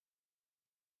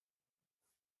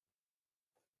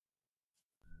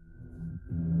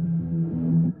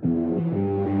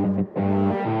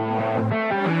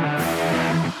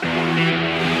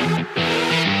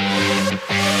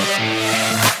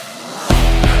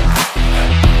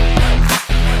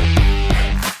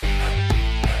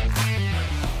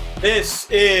This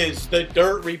is the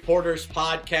Dirt Reporters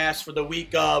podcast for the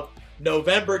week of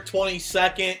November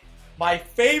 22nd. My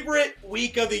favorite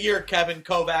week of the year, Kevin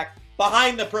Kovac,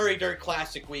 behind the Prairie Dirt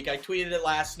Classic week. I tweeted it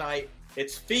last night.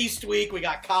 It's feast week. We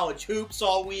got college hoops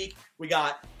all week. We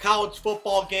got college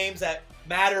football games that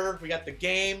matter. We got the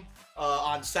game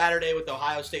on Saturday with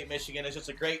Ohio State, Michigan. It's just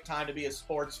a great time to be a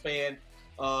sports fan.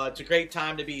 It's a great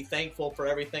time to be thankful for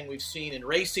everything we've seen in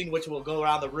racing, which will go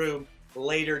around the room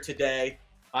later today.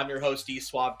 I'm your host,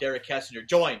 E-Swab, Derek Kessinger,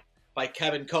 joined by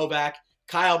Kevin Kovac,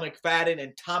 Kyle McFadden,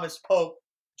 and Thomas Pope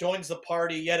joins the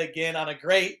party yet again on a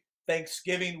great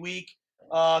Thanksgiving week.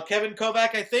 Kevin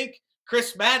Kovac, I think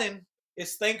Chris Madden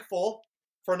is thankful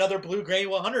for another Blue Gray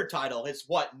 100 title. His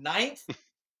ninth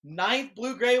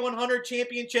Blue Gray 100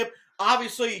 championship.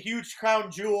 Obviously a huge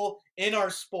crown jewel in our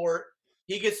sport.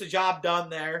 He gets the job done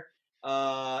there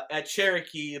at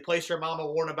Cherokee, the place your mama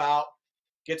warned about.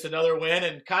 Gets another win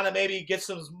and kind of maybe gets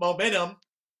some momentum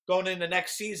going into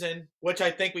next season, which I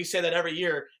think we say that every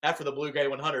year after the Blue Gray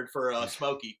 100 for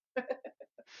Smokey.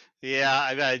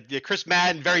 Yeah, Chris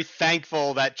Madden very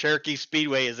thankful that Cherokee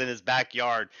Speedway is in his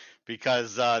backyard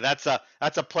because that's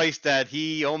a place that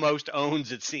he almost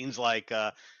owns. It seems like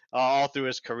all through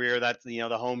his career. That's the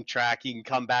home track. He can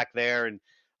come back there and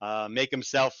make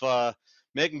himself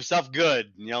good.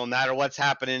 No matter what's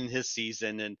happening in his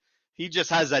season, and he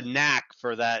just has a knack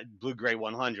for that Blue Gray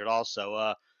 100.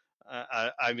 Also,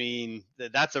 I mean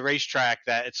that's a racetrack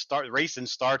that racing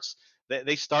starts.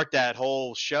 They start that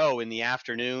whole show in the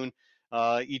afternoon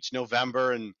each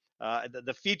November, and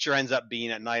the feature ends up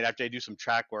being at night after they do some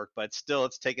track work. But still,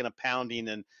 it's taking a pounding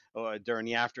and during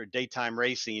the daytime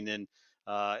racing, and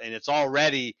it's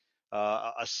already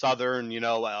a southern,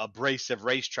 abrasive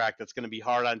racetrack that's going to be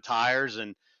hard on tires,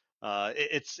 and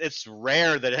it's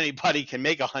rare that anybody can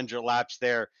make 100 laps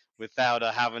there without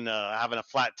having a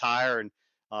flat tire. And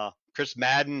Chris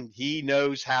Madden, he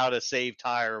knows how to save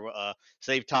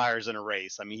tires in a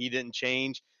race. I mean, he didn't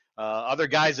change. Other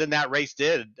guys in that race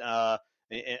did,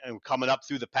 and coming up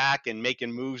through the pack and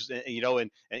making moves, and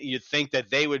you'd think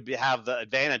that they would have the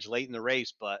advantage late in the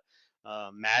race, but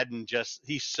Madden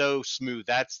he's so smooth.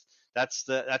 That's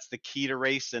the key to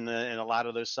race in a lot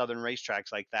of those southern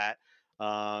racetracks like that.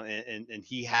 And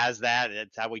he has that.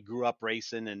 It's how we grew up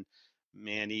racing, and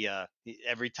man, he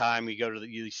every time we go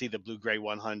you see the Blue Gray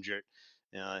 100.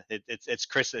 It's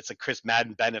a Chris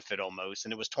Madden benefit almost,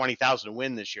 and it was 20,000 to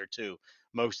win this year too,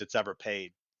 most it's ever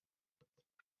paid.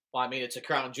 Well, I mean, it's a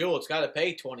crown jewel. It's got to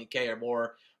pay $20K or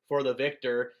more for the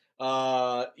victor.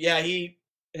 He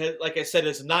had, like I said,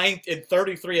 his ninth in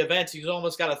 33 events. He's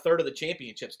almost got a third of the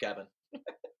championships, Kevin.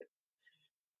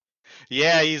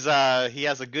 Yeah, he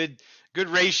has a good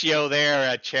ratio there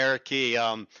at Cherokee.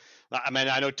 I mean,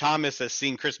 I know Thomas has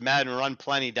seen Chris Madden run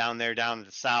plenty down in the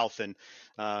South, and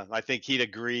I think he'd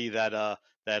agree that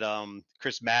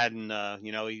Chris Madden,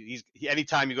 he's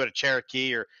anytime you go to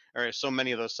Cherokee or so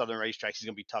many of those southern racetracks, he's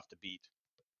gonna be tough to beat.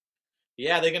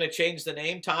 Yeah, they're going to change the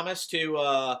name, Thomas,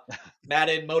 to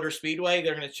Madden Motor Speedway.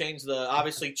 They're going to change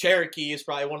obviously Cherokee is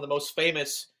probably one of the most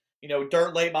famous,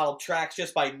 dirt late model tracks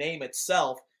just by name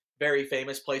itself. Very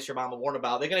famous place your mama warned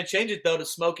about. They're going to change it, though, to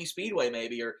Smoky Speedway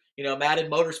maybe, or,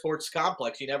 Madden Motorsports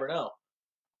Complex. You never know.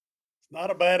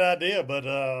 Not a bad idea, but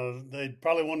they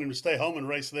probably want him to stay home and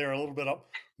race there a little bit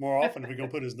more often if we're going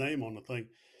to put his name on the thing.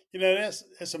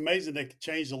 It's amazing they could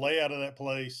change the layout of that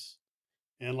place.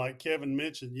 And like Kevin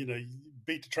mentioned, you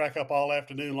beat the track up all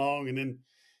afternoon long and then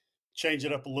change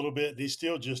it up a little bit, and he's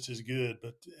still just as good.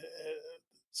 But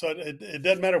so it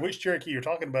doesn't matter which Cherokee you're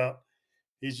talking about.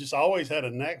 He's just always had a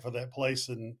knack for that place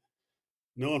and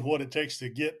knowing what it takes to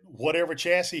get whatever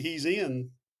chassis he's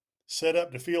in set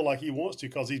up to feel like he wants to,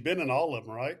 because he's been in all of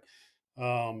them, right?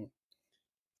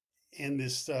 And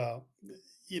this, to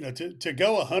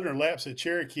go 100 laps at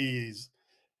Cherokee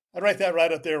I'd rate that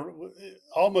right up there,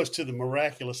 almost to the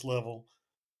miraculous level,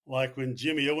 like when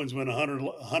Jimmy Owens went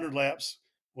 100 laps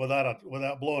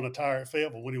without blowing a tire at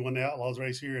Fayetteville when he won the Outlaws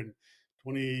race here in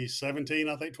 2017,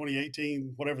 I think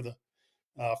 2018, whatever the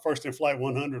first in flight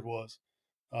 100 was.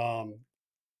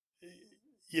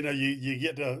 You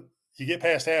get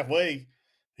past halfway and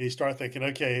you start thinking,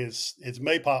 okay, it's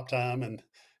Maypop time, and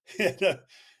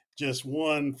just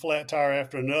one flat tire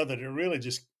after another. It really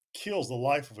just kills the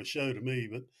life of a show to me.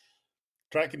 But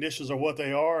track conditions are what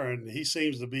they are, and he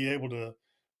seems to be able to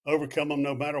overcome them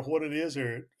no matter what it is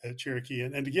there at Cherokee.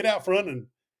 And to get out front and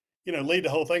lead the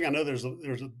whole thing. I know there's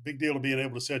a big deal of being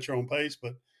able to set your own pace,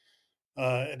 but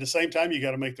at the same time, you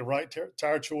got to make the right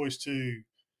tire choice to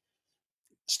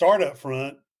start up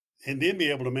front and then be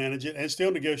able to manage it and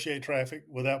still negotiate traffic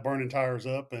without burning tires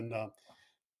up. And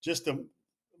just the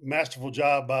masterful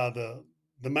job by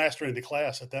the master in the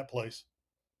class at that place,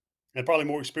 and probably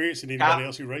more experience than anybody Kyle,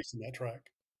 else who raced in that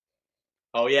track.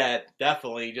 oh yeah,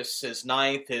 definitely. Just his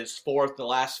ninth, his fourth in the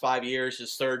last 5 years,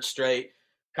 his third straight.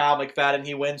 Kyle McFadden,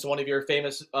 he wins one of your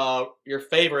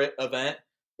favorite event,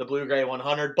 the Blue Gray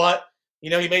 100. But he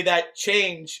made that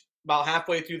change about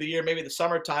halfway through the year, maybe the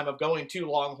summertime, of going to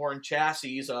Longhorn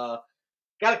Chassis. Got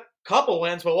a couple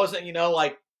wins, but wasn't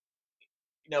like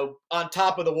on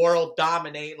top of the world,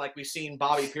 dominating like we've seen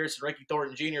Bobby Pierce and Ricky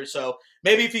Thornton Jr. So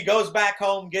maybe if he goes back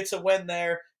home, gets a win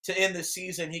there to end the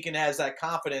season, he can has that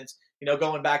confidence,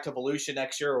 going back to Volusia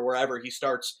next year or wherever he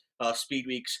starts Speed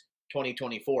Weeks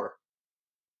 2024.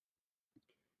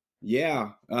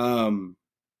 Yeah.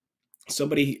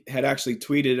 Somebody had actually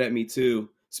tweeted at me too,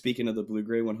 speaking of the Blue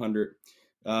Gray 100,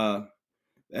 that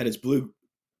is Blue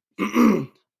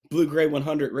Gray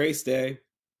 100 race day.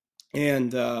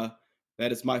 And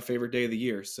that is my favorite day of the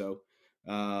year. So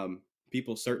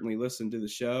people certainly listen to the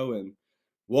show and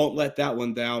won't let that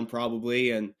one down probably.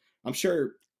 And I'm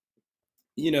sure,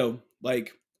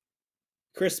 like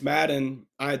Chris Madden,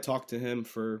 I had talked to him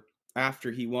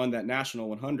after he won that National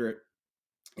 100.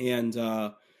 And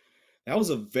that was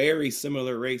a very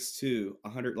similar race too.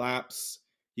 100 laps.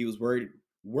 He was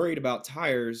worried about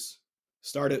tires,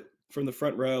 started from the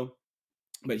front row,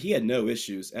 but he had no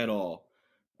issues at all.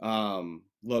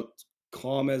 Looked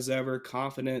calm as ever,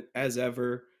 confident as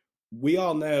ever. We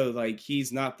all know, like,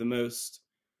 he's not the most,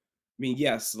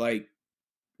 yes, like,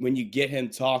 when you get him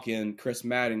talking, Chris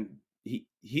Madden,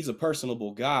 he's a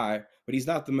personable guy, but he's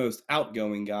not the most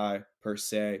outgoing guy per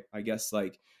se, I guess,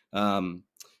 like, in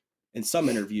some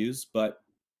interviews. But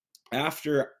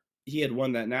after he had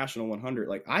won that National 100,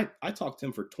 like, I talked to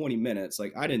him for 20 minutes.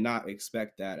 Like, I did not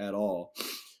expect that at all.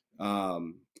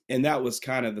 And that was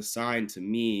kind of the sign to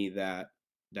me that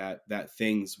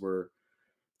things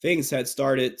had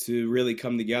started to really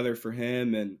come together for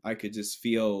him, and I could just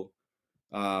feel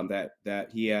that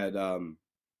he had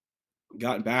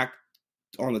gotten back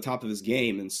on the top of his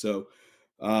game. And so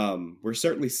we're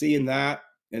certainly seeing that.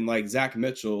 And like Zach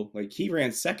Mitchell, like, he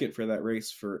ran second for that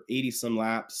race for 80 some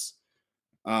laps.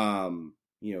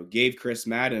 Gave Chris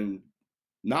Madden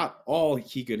not all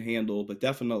he could handle, but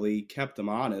definitely kept him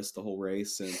honest the whole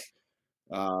race.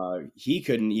 And he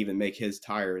couldn't even make his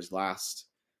tires last.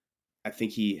 I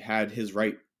think he had his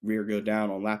right rear go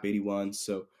down on lap 81.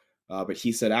 So, but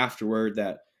he said afterward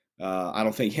that I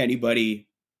don't think anybody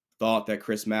thought that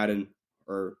Chris Madden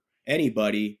or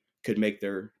anybody could make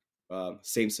their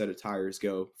same set of tires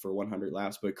go for 100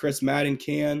 laps, but Chris Madden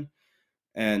can,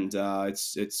 and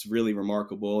it's really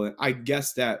remarkable. And I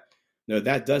guess that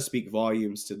that does speak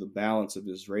volumes to the balance of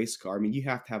his race car. I mean, you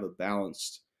have to have a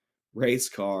balanced race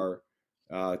car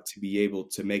to be able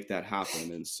to make that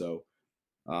happen. And so,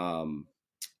 can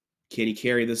he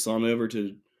carry this on over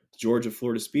to Georgia,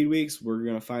 Florida Speed Weeks? We're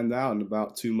going to find out in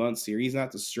about 2 months here. He's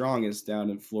not the strongest down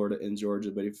in Florida and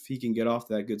Georgia, but if he can get off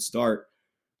that good start,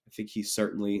 I think he's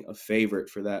certainly a favorite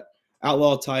for that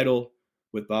Outlaw title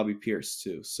with Bobby Pierce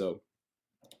too. So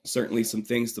certainly some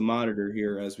things to monitor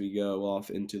here as we go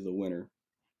off into the winter.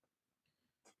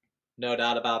 No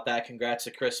doubt about that. Congrats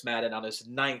to Chris Madden on his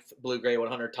 9th Blue Gray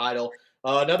 100 title.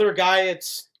 Another guy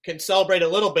can celebrate a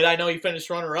little bit. I know he finished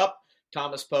runner-up,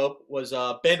 Thomas Pope, was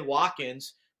Ben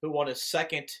Watkins, who won his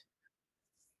 2nd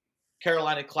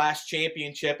Carolina Class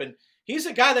Championship. And he's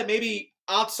a guy that maybe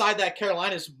outside that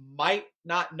Carolinas might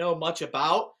not know much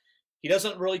about. He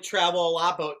doesn't really travel a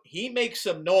lot, but he makes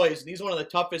some noise. And he's one of the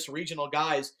toughest regional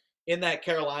guys in that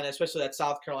Carolina, especially that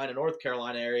South Carolina, North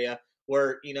Carolina area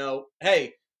where,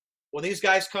 hey, when these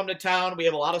guys come to town, we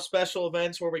have a lot of special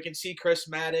events where we can see Chris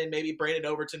Madden, maybe Brandon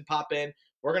Overton pop in.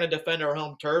 We're going to defend our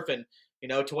home turf, and,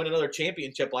 to win another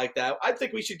championship like that, I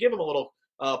think we should give him a little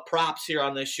props here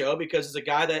on this show because he's a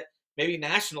guy that maybe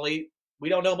nationally we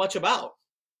don't know much about.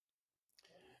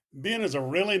 Ben is a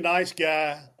really nice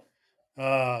guy.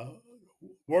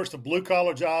 Works a blue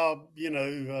collar job,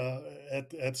 at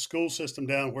the school system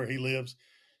down where he lives.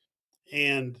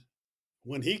 And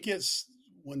when he gets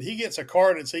a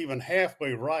car that's even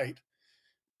halfway right,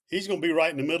 he's going to be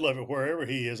right in the middle of it wherever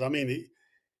he is. I mean,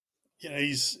 he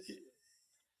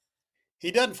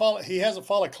hasn't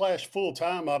followed Clash full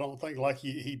time, I don't think, like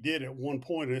he did at one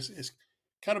point. It's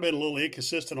kind of been a little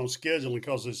inconsistent on scheduling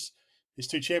because his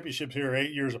 2 championships here are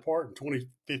 8 years apart in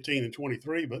 2015 and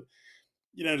 23. But,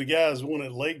 the guys won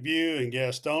at Lakeview and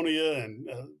Gastonia and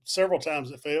several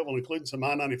times at Fayetteville, including some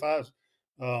I-95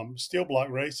 steel block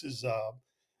races.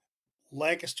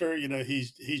 Lancaster,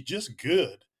 he's just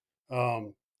good.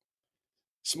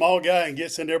 Small guy and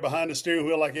gets in there behind the steering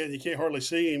wheel like that, and you can't hardly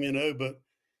see him, but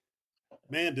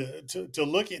man, to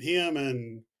look at him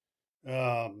and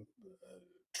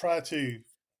try to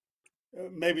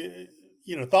maybe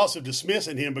thoughts of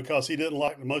dismissing him because he didn't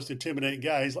like the most intimidating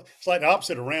guy. It's like the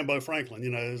opposite of Rambo Franklin.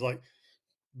 It's like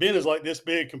Ben is like this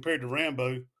big compared to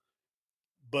Rambo,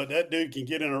 but that dude can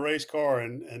get in a race car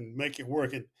and make it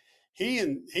work. And he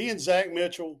and Zach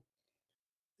Mitchell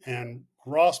and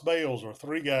Ross Bales are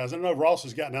three guys. I know Ross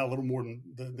has gotten out a little more than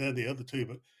the other two,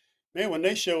 but man, when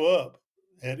they show up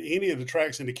at any of the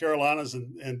tracks in the Carolinas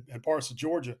and parts of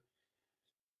Georgia,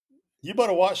 you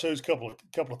better watch those couple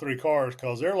of three cars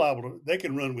because they're liable to. They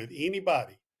can run with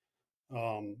anybody.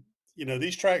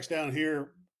 These tracks down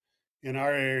here in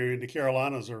our area in the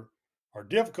Carolinas are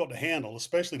difficult to handle,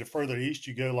 especially the further east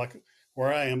you go, like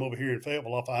where I am over here in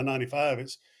Fayetteville off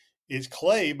I-95. It's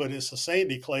clay, but it's a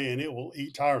sandy clay, and it will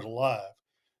eat tires alive.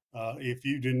 If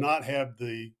you do not have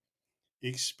the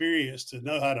experience to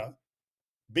know how to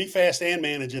be fast and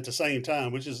manage at the same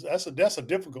time, that's a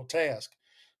difficult task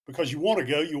because you want to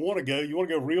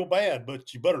go real bad,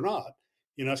 but you better not.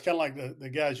 It's kind of like the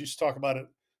guys used to talk about it.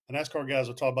 The NASCAR guys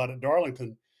will talk about it at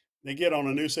Darlington. They get on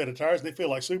a new set of tires, they feel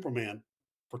like Superman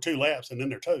for 2 laps, and then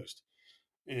they're toast.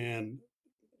 And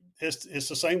it's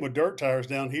the same with dirt tires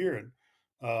down here.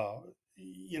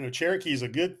 And Cherokee is a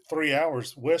good 3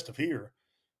 hours west of here,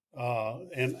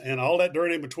 and all that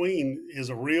dirt in between is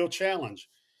a real challenge.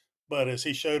 But as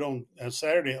he showed on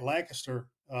Saturday at Lancaster,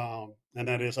 and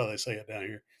that is how they say it down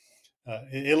here.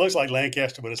 It looks like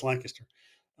Lancaster, but it's Lancaster.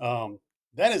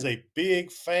 That is a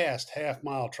big, fast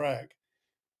half-mile track.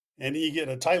 And you get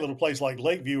a tight little place like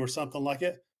Lakeview or something like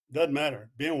it, doesn't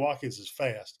matter. Ben Watkins is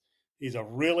fast. He's a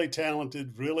really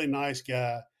talented, really nice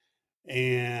guy.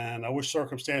 And I wish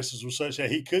circumstances were such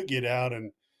that he could get out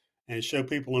and show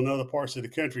people in other parts of the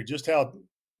country just how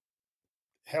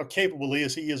capable he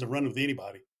is of running with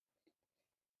anybody.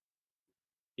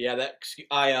 Yeah,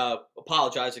 I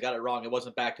apologize. I got it wrong. It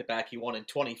wasn't back-to-back. He won in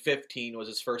 2015 was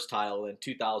his first title. In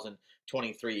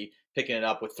 2023, picking it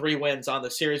up with 3 wins on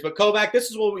the series. But Kovac, this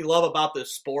is what we love about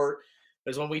this sport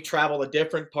is when we travel to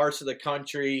different parts of the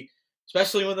country,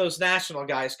 especially when those national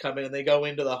guys come in and they go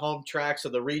into the home tracks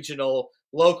of the regional,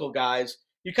 local guys.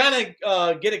 You kind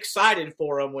of get excited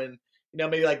for them when,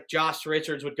 maybe like Josh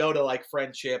Richards would go to like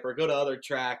Friendship or go to other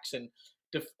tracks and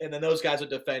then those guys would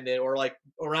defend it. Or like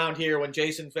around here when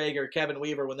Jason Fager, Kevin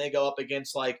Weaver, when they go up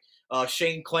against like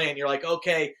Shane Clan, you're like,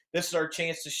 okay, this is our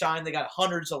chance to shine. They got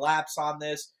hundreds of laps on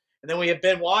this. And then we have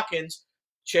Ben Watkins,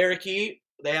 Cherokee.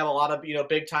 They have a lot of,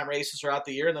 big time races throughout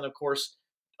the year. And then of course,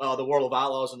 the World of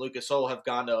Outlaws and Lucas Oil have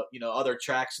gone to, other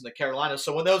tracks in the Carolinas.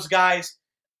 So when those guys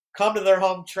come to their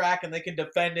home track and they can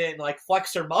defend it and like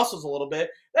flex their muscles a little bit,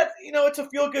 that, it's a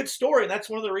feel good story. And that's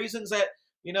one of the reasons that,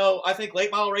 I think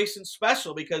late model racing's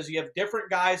special because you have different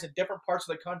guys in different parts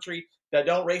of the country that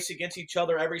don't race against each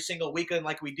other every single weekend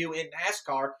like we do in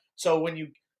NASCAR. So when you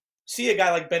see a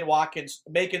guy like Ben Watkins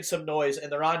making some noise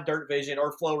and they're on Dirt Vision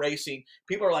or Flow Racing,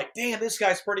 people are like, damn, this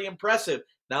guy's pretty impressive.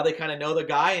 Now they kind of know the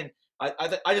guy, and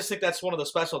I just think that's one of the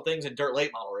special things in dirt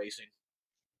late model racing.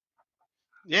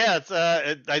 Yeah,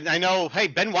 I know. Hey,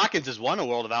 Ben Watkins has won a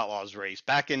World of Outlaws race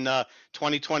back in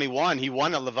 2021. He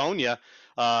won at Livonia.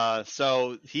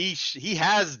 So he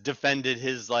has defended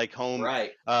his like home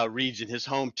region, his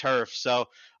home turf. So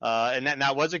and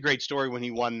that was a great story when he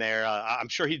won there. I'm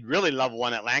sure he'd really love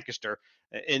one at Lancaster.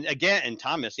 And again, and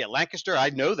Thomas, yeah, Lancaster,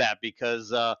 I know that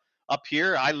because up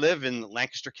here I live in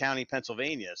Lancaster County,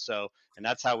 Pennsylvania. So and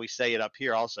that's how we say it up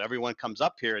here. Also, everyone comes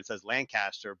up here and says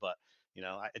Lancaster, but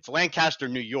it's Lancaster,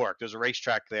 New York. There's a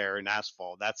racetrack there in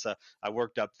asphalt. I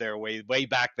worked up there way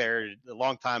back there a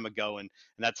long time ago, and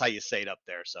that's how you say it up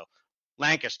there. So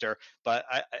Lancaster, but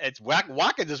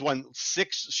Watkins has won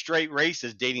 6 straight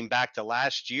races dating back to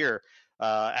last year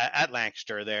at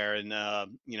Lancaster there, and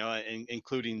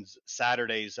including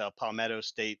Saturday's Palmetto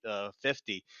State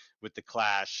 50 with the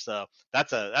Clash. So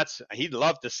he'd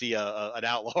love to see an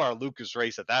Outlaw or Lucas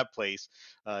race at that place.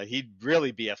 He'd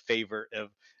really be a favorite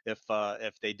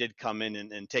if they did come in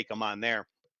and take him on there.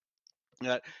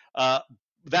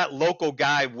 That local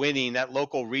guy winning, that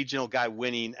local regional guy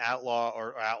winning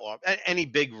Outlaw any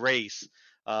big race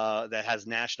that has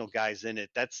national guys in it.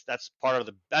 That's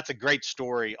a great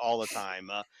story all the time.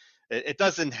 It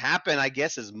doesn't happen, I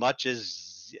guess, as much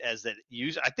as it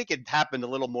used. I think it happened a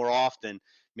little more often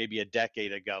maybe a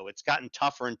decade ago. It's gotten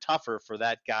tougher and tougher for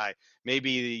that guy.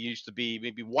 Maybe it used to be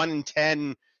maybe 1 in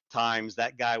 10 times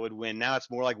that guy would win. Now it's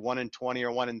more like 1 in 20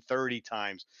 or 1 in 30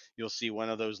 times you'll see one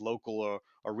of those local or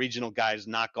regional guys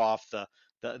knock off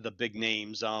the big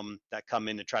names that come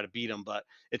in to try to beat them. But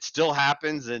it still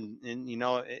happens, and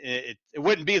it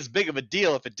wouldn't be as big of a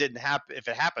deal if it didn't happen, if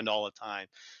it happened all the time.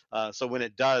 So when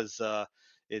it does,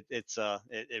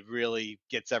 it really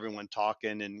gets everyone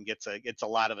talking and gets a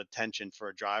lot of attention for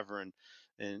a driver. And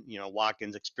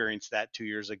Watkins experienced that 2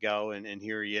 years ago, and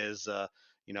here he is.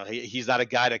 He's not a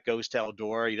guy that goes to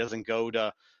Eldora. He doesn't go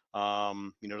to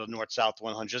the North South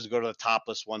 100. Doesn't go to the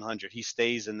Topless 100. He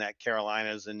stays in that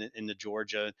Carolinas and in the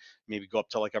Georgia, maybe go up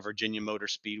to like a Virginia Motor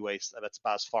Speedway. That's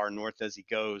about as far north as he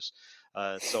goes.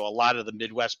 So a lot of the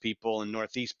Midwest people and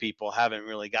Northeast people haven't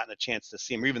really gotten a chance to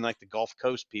see him, or even like the Gulf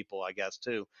Coast people, I guess,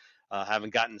 too,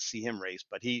 haven't gotten to see him race.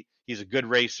 But he's a good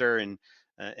racer, and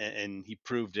he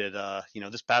proved it.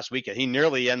 This past weekend, he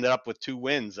nearly ended up with 2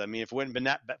 wins. I mean, if it wouldn't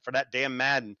have been for that damn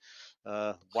Madden,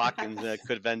 Watkins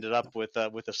could have ended up with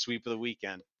a sweep of the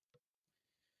weekend.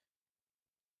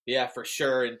 Yeah, for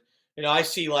sure. And I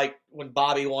see like when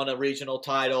Bobby won a regional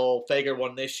title, Fager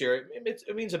won this year.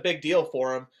 It means a big deal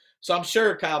for him. So I'm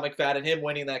sure Kyle McFadden, him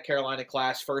winning that Carolina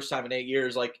class first time in 8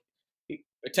 years, like a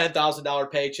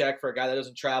 $10,000 paycheck for a guy that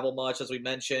doesn't travel much, as we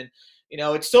mentioned.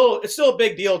 It's still a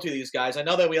big deal to these guys. I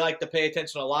know that we like to pay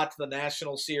attention a lot to the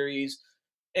national series,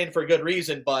 and for good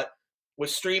reason. But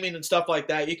with streaming and stuff like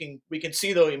that, we can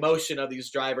see the emotion of these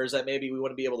drivers that maybe we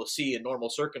wouldn't be able to see in normal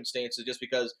circumstances, just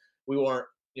because we weren't,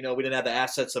 we didn't have the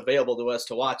assets available to us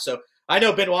to watch. So I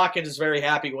know Ben Watkins is very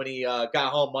happy when he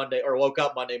got home Monday, or woke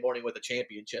up Monday morning with a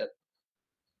championship.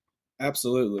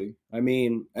 Absolutely. I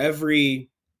mean, every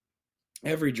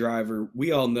driver,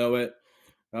 we all know it,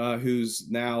 who's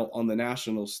now on the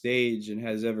national stage and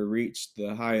has ever reached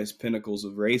the highest pinnacles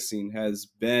of racing, has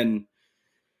been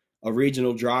a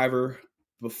regional driver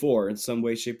before in some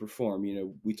way, shape, or form.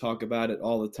 We talk about it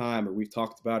all the time, or we've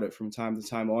talked about it from time to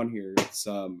time on here. It's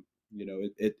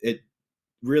it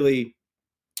really,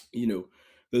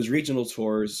 those regional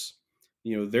tours,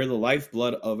 they're the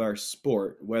lifeblood of our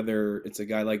sport. Whether it's a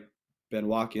guy like Ben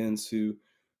Watkins, who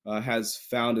has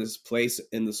found his place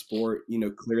in the sport,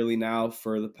 clearly now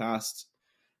for the past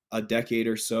a decade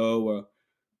or so,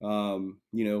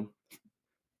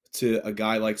 to a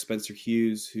guy like Spencer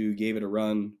Hughes, who gave it a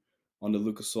run on the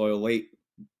Lucas Oil late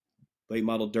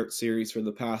model dirt series for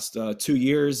the past 2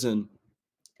 years. And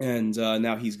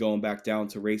now he's going back down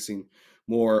to racing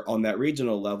more on that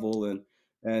regional level.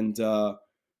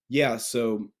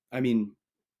 So, I mean,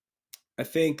 I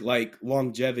think like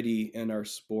longevity in our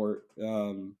sport,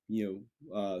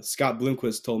 Scott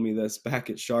Bloomquist told me this back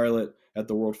at Charlotte at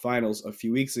the World Finals a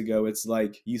few weeks ago. It's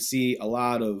like you see a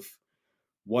lot of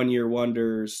 1-year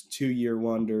wonders, 2-year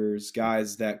wonders,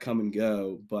 guys that come and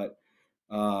go. But,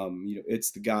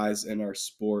 it's the guys in our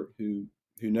sport who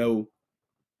know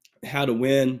how to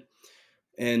win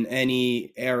in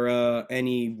any era,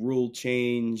 any rule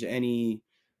change, any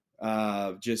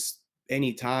just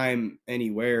any time,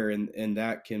 anywhere, and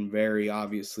that can vary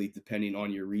obviously depending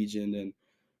on your region.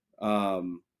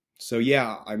 And so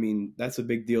yeah, I mean, that's a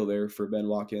big deal there for Ben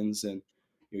Watkins, and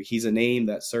he's a name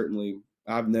that certainly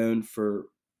I've known for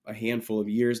a handful of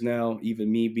years now, even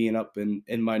me being up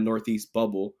in my Northeast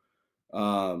bubble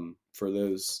for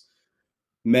those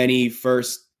many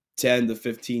first 10 to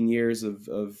 15 years of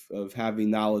having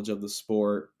knowledge of the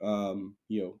sport. A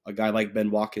guy like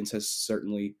Ben Watkins has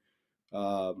certainly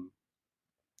I've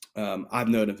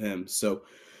known of him. So,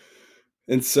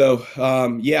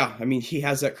 yeah, I mean, he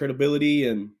has that credibility,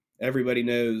 and everybody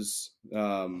knows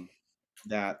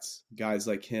that guys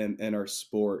like him in our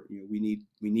sport, we need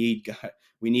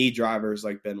drivers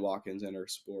like Ben Watkins in our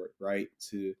sport, right?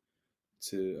 To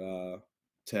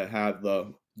have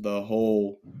the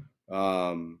whole,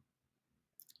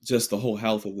 just the whole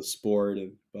health of the sport.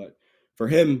 But for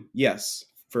him, yes,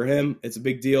 it's a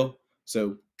big deal.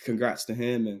 So congrats to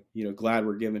him, and glad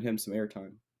we're giving him some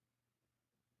airtime.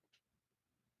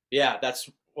 Yeah, that's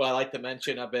what I like to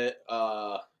mention a bit.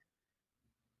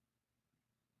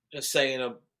 Just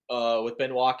saying, with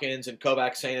Ben Watkins and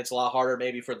Kovac saying it's a lot harder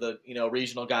maybe for the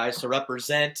regional guys to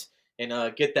represent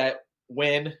and get that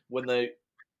win when the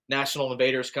national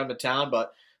invaders come to town.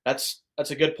 But that's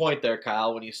a good point there,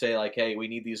 Kyle, when you say like, hey, we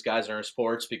need these guys in our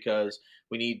sports because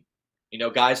we need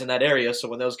guys in that area. So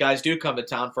when those guys do come to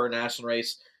town for a national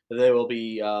race, they will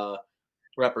be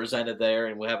represented there,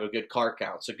 and we'll have a good car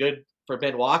count. So good for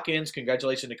Ben Watkins.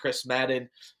 Congratulations to Chris Madden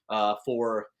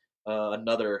for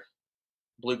another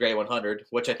Blue Gray 100,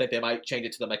 which I think they might change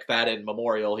it to the McFadden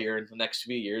Memorial here in the next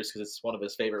few years because it's one of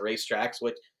his favorite racetracks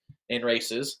in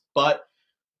races. But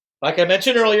like I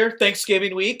mentioned earlier,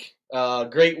 Thanksgiving week,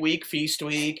 great week, feast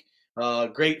week,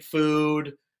 great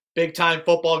food, big-time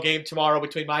football game tomorrow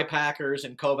between my Packers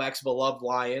and Kovac's beloved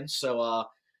Lions. So,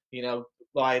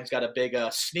 Lions got a big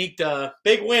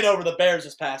big win over the Bears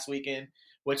this past weekend,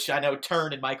 which I know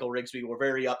Tern and Michael Rigsby were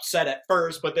very upset at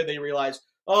first, but then they realized,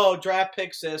 oh, draft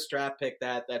picks this, draft pick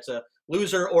that. That's a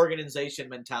loser organization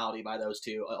mentality by those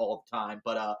two all the time.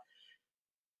 But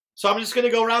so I'm just going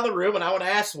to go around the room, and I want to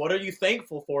ask, what are you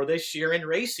thankful for this year in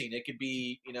racing? It could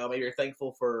be, maybe you're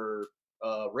thankful for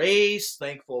a race,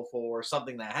 thankful for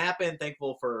something that happened,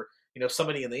 thankful for,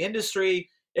 somebody in the industry.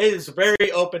 It is a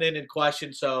very open-ended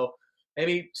question, so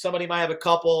maybe somebody might have a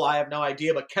couple. I have no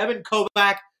idea. But Kevin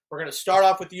Kovac, we're going to start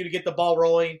off with you to get the ball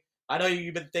rolling. I know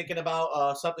you've been thinking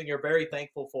about something you're very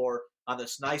thankful for on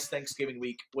this nice Thanksgiving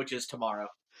week, which is tomorrow.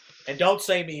 And don't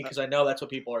say me, because I know that's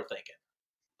what people are thinking.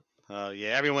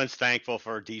 Yeah, everyone's thankful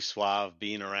for D Suave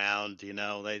being around.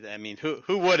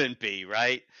 Who wouldn't be,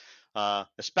 right?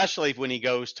 Especially when he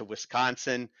goes to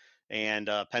Wisconsin and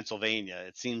Pennsylvania.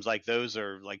 It seems like those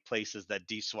are like places that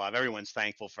D Suave. Everyone's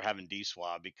thankful for having D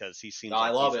Suave because he seems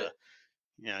like I love it.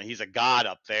 He's a god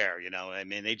up there.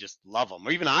 They just love him.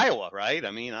 Or even Iowa, right?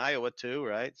 Iowa too,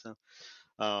 right? So,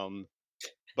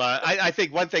 but I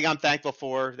think one thing I'm thankful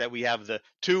for that we have the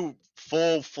 2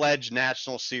 full-fledged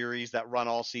national series that run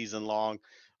all season long,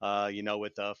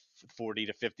 with the 40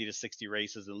 to 50 to 60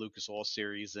 races in Lucas Oil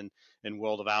Series and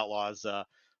World of Outlaws. A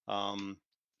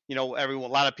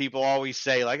lot of people always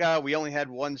say like, oh, we only had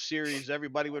one series.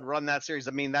 Everybody would run that series.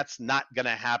 That's not going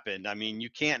to happen. You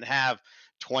can't have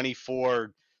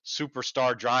 24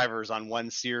 superstar drivers on one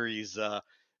series.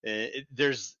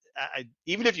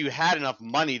 Even if you had enough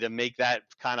money to make that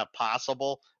kind of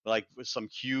possible, like with some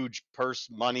huge purse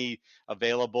money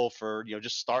available for,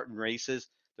 just starting races,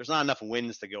 there's not enough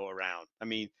wins to go around.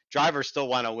 Drivers still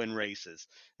want to win races,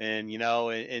 and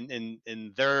the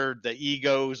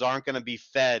egos aren't going to be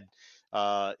fed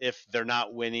if they're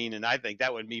not winning. And I think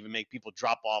that would even make people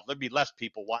drop off. There'd be less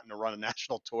people wanting to run a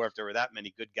national tour if there were that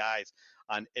many good guys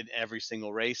in every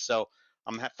single race. So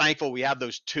I'm thankful we have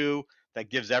those 2 that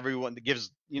gives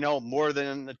more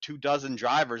than 24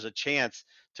 drivers a chance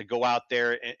to go out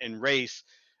there and race,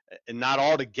 and not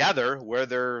all together where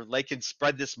they can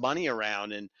spread this money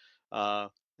around. And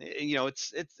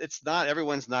it's not,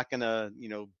 everyone's not going to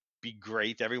be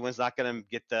great. Everyone's not going to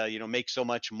get make so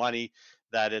much money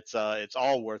that it's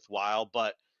all worthwhile.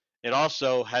 But it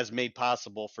also has made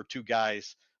possible for 2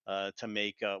 guys to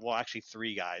make, actually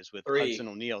 3 guys with Hudson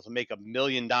O'Neal to make $1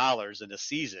 million in a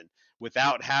season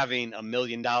without having $1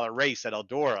 million race at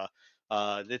Eldora.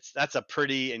 That's a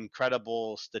pretty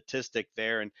incredible statistic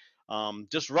there. And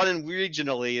just running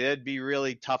regionally, it'd be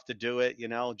really tough to do it.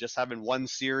 Just having one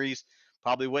series,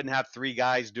 probably wouldn't have 3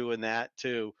 guys doing that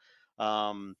too.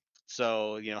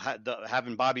 So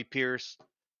having Bobby Pierce,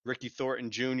 Ricky Thornton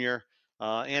Jr.,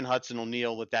 and Hudson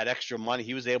O'Neal with that extra money,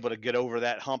 he was able to get over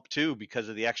that hump too because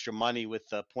of the extra money with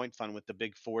the Point Fund with the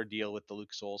Big 4 deal with the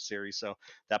Lucas Oil Series. So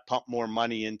that pumped more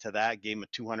money into that, gave him a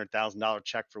 $200,000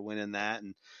 check for winning that.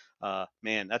 And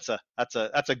man, that's a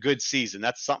good season.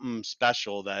 That's something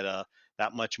special that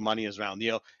that much money is around.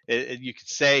 You could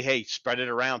say, hey, spread it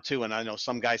around too. And I know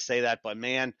some guys say that, but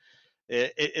man,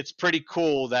 it's pretty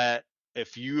cool that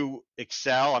if you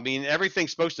excel,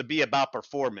 everything's supposed to be about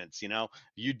performance.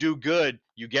 You do good,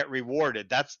 you get rewarded.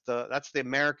 That's the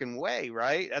American way,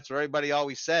 right? That's what everybody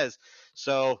always says.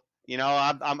 So,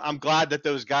 I'm glad that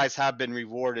those guys have been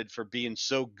rewarded for being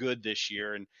so good this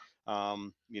year. And,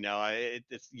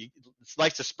 it's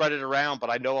nice to spread it around, but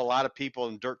I know a lot of people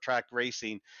in dirt track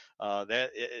racing,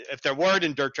 that if there weren't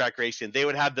in dirt track racing, they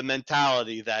would have the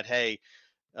mentality that, hey,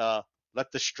 let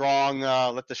the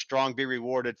strong be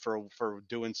rewarded for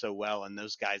doing so well, and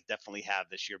those guys definitely have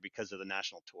this year because of the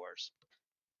national tours.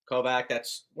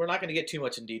 Kovac, we're not going to get too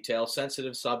much in detail.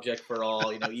 Sensitive subject for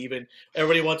all. Even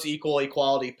everybody wants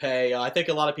equality pay. I think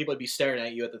a lot of people would be staring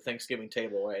at you at the Thanksgiving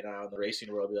table right now in the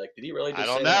racing world. Be like, did he really? Just I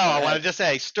don't know. I want to just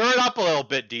say, stir it up a little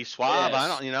bit, D Suave.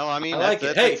 Yes.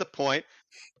 That's the point.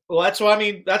 Well, that's what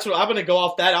That's what I'm going to go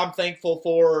off that. I'm thankful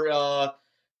for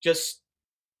just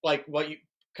like what you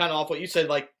said.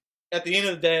 Like at the end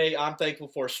of the day, I'm thankful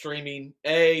for streaming.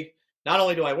 Not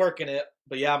only do I work in it,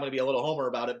 but yeah, I'm going to be a little homer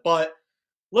about it, but.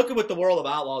 Look at what the World of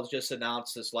Outlaws just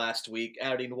announced this last week,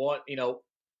 adding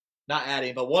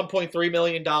 $1.3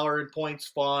 million in points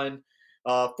fund,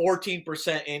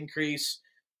 14% increase.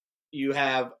 You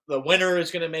have the winner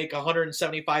is going to make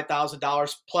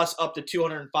 $175,000 plus up to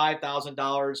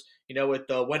 $205,000, with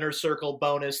the winner's circle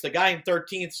bonus. The guy in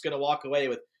 13th is going to walk away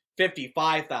with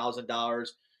 $55,000.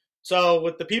 So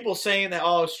with the people saying that,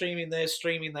 oh, streaming this,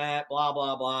 streaming that, blah,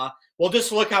 blah, blah. Well,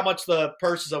 just look how much the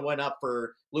purses have went up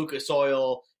for Lucas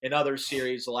Oil and other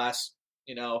series the last,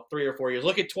 3 or 4 years.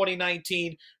 Look at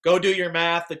 2019. Go do your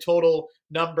math. The total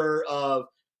number of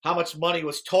how much money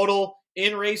was total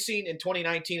in racing in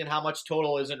 2019 and how much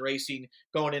total is in racing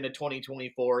going into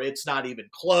 2024. It's not even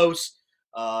close.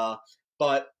 But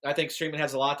but I think streaming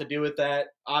has a lot to do with that.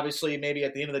 Obviously, maybe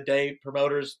at the end of the day,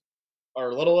 promoters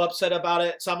are a little upset about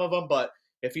it, some of them, but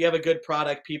if you have a good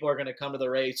product, people are going to come to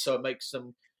the race, so it makes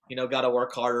them, got to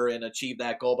work harder and achieve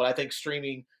that goal. But I think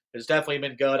streaming has definitely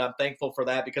been good. I'm thankful for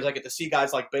that because I get to see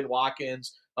guys like Ben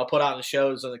Watkins put on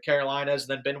shows in the Carolinas,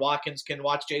 and then Ben Watkins can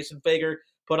watch Jason Fager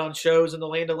put on shows in the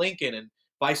land of Lincoln, and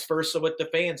vice versa with the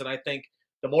fans. And I think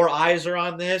the more eyes are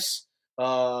on this,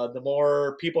 the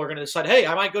more people are going to decide, hey,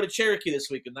 I might go to Cherokee this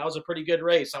weekend. That was a pretty good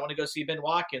race. I want to go see Ben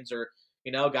Watkins, or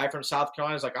a guy from South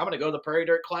Carolina is like, I'm going to go to the Prairie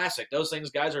Dirt Classic. Those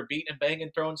things, guys are beating and banging,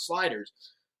 throwing sliders.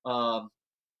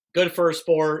 Good for a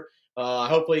sport.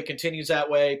 Hopefully it continues that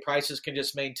way. Prices can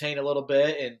just maintain a little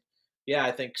bit. And, yeah,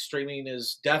 I think streaming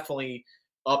is definitely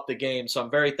up the game. So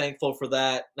I'm very thankful for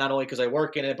that, not only because I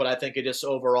work in it, but I think it just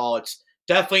overall it's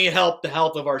definitely helped the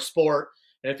health of our sport.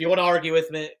 And if you want to argue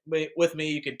with me,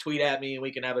 you can tweet at me and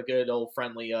we can have a good old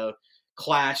friendly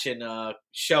clash and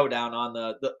showdown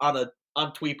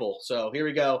on Tweeple. So here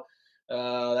we go.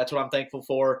 That's what I'm thankful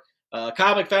for.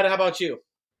 Kyle McFadden, how about you?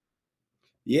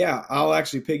 Yeah, I'll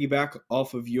actually piggyback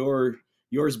off of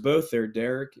yours both there,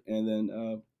 Derek, and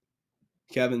then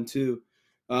Kevin too.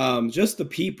 Just the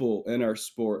people in our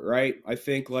sport, right? I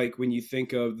think like when you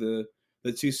think of the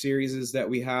two series that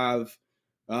we have,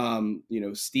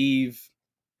 Steve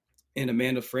and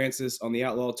Amanda Francis on the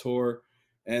Outlaw Tour,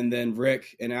 and then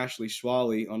Rick and Ashley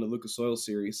Schwally on the Lucas Oil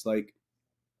series, like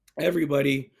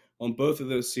everybody on both of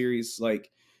those series, like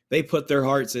they put their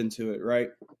hearts into it, right?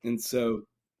 And so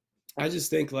I just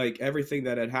think like everything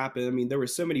that had happened, I mean, there were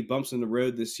so many bumps in the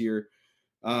road this year.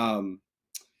 Not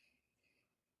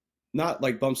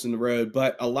like bumps in the road,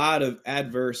 but a lot of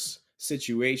adverse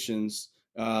situations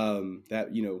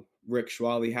that, Rick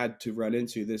Schwally had to run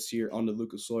into this year on the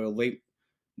Lucas Oil late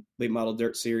model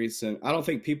dirt series. And I don't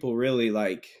think people really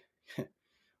like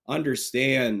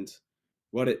understand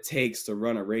what it takes to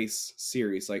run a race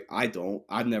series. Like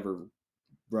I've never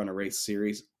run a race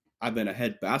series. I've been a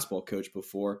head basketball coach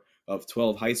before of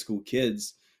 12 high school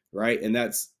kids, right? And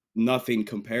that's nothing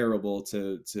comparable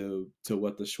to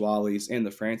what the Schwallys and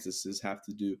the Francises have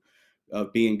to do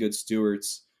of being good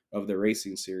stewards of the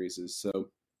racing series. So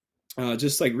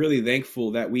just like really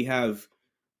thankful that we have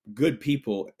good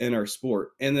people in our sport.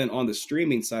 And then on the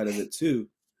streaming side of it too,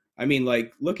 I mean,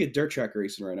 like look at dirt track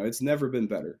racing right now. It's never been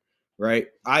better, right?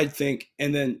 I think,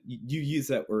 and then you use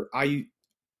that word, I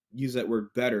use that word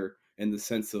better in the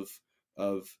sense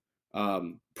of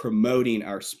promoting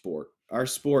our sport. Our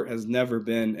sport has never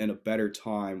been in a better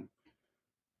time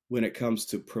when it comes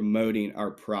to promoting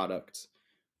our product.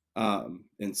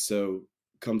 And so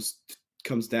comes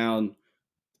down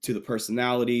to the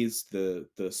personalities, the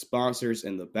sponsors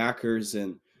and the backers,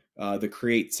 and the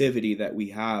creativity that we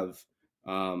have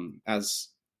as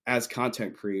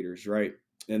content creators, right?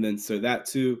 And then so that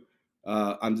too,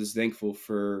 I'm just thankful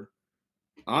for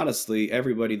honestly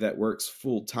everybody that works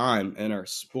full time in our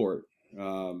sport.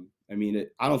 I mean,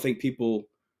 I don't think people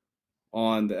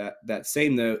on that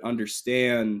same note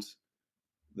understand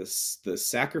the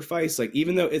sacrifice. Like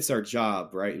even though it's our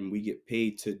job, right, and we get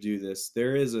paid to do this,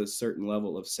 there is a certain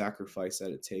level of sacrifice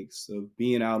that it takes. So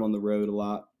being out on the road a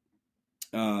lot,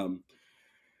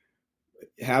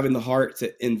 having the heart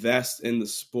to invest in the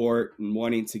sport and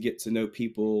wanting to get to know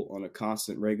people on a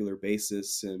constant, regular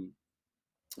basis, and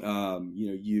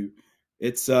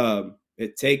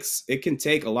it can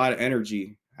take a lot of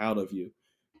energy out of you.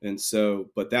 And so,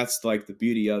 but that's like the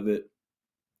beauty of it.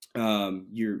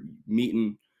 You're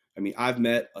meeting, I mean, I've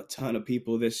met a ton of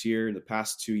people this year in the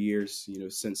past 2 years,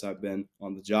 since I've been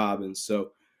on the job. And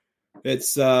so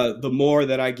it's, the more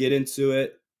that I get into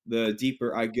it, the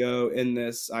deeper I go in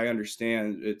this, I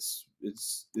understand it's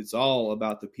all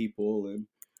about the people,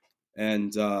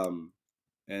 and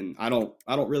I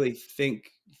don't really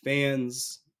think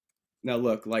fans. Now,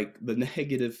 look, like the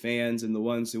negative fans and the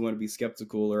ones who want to be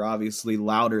skeptical are obviously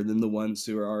louder than the ones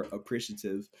who are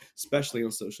appreciative, especially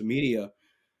on social media.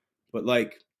 But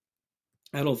like,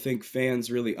 I don't think fans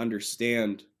really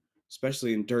understand,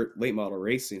 especially in dirt late model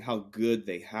racing, how good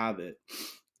they have it.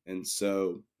 And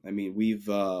so, I mean,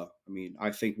 I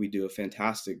think we do a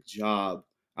fantastic job.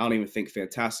 I don't even think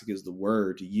fantastic is the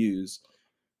word to use.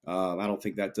 I don't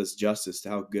think that does justice to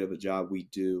how good of a job we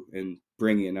do in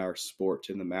bringing our sport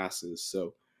to the masses.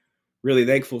 So really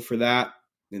thankful for that,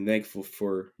 and thankful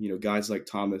for, guys like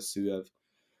Thomas who have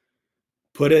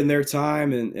put in their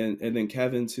time, and then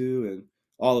Kevin too, and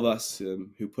all of us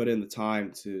who put in the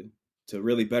time to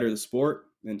really better the sport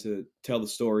and to tell the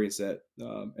stories that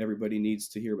everybody needs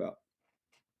to hear about.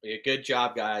 Yeah, good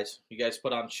job, guys. You guys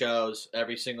put on shows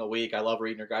every single week. I love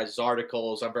reading your guys'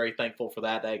 articles. I'm very thankful for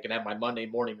that I can have my Monday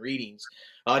morning readings.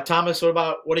 Thomas,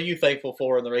 what are you thankful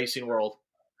for in the racing world?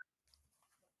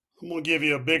 I'm going to give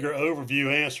you a bigger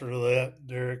overview answer to that,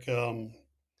 Derek.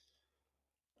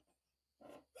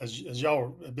 As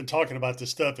y'all have been talking about this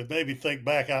stuff, it made me think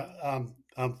back.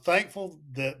 I'm thankful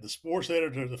that the sports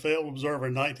editor of the Fayetteville Observer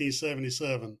in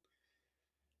 1977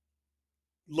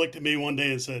 looked at me one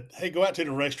day and said, "Hey, go out to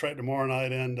the racetrack tomorrow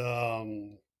night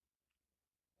and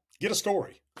get a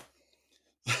story."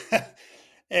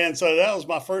 And so that was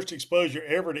my first exposure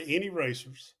ever to any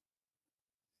racers.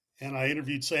 And I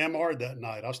interviewed Sam Ard that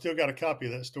night. I've still got a copy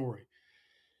of that story.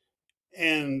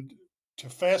 And to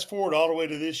fast forward all the way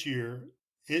to this year,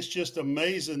 it's just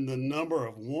amazing the number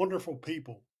of wonderful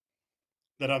people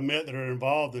that I've met that are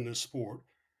involved in this sport.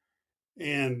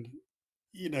 And,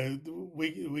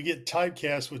 we get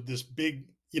typecast with this big,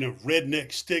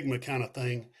 redneck stigma kind of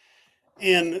thing.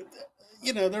 And,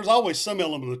 there's always some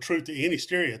element of truth to any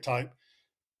stereotype,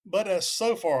 but that's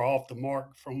so far off the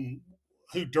mark from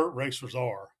who dirt racers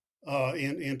are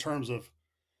in terms of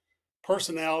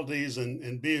personalities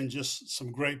and being just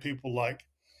some great people. Like,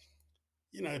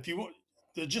 if you want,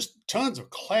 there's just tons of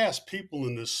class people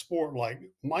in this sport, like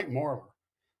Mike Marlar.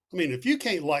 I mean, if you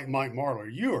can't like Mike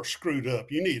Marlar, you are screwed up.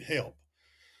 You need help.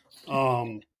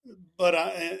 And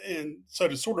so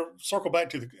to sort of circle back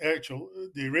to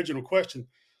the original question,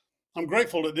 I'm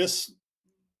grateful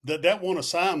that one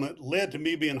assignment led to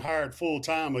me being hired full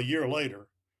time a year later.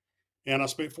 And I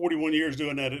spent 41 years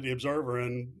doing that at the Observer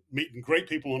and meeting great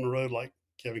people on the road like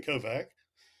Kevin Kovac.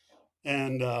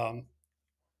 And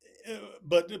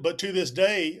but to this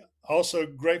day, also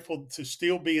grateful to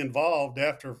still be involved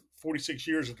after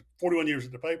 41 years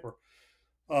at the paper,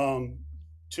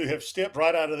 to have stepped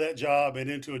right out of that job and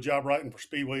into a job writing for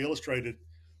Speedway Illustrated,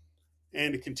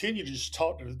 and to continue to just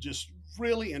talk to just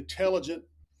really intelligent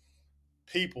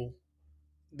people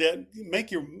that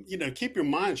make keep your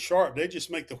mind sharp. They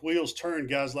just make the wheels turn.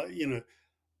 Guys like,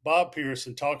 Bob Pierce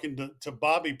and talking to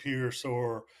Bobby Pierce,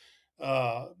 or,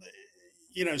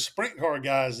 sprint car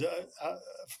guys.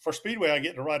 For Speedway, I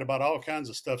get to write about all kinds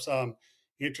of stuff. So I'm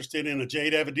interested in a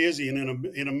Jade Avedizian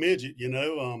in a midget,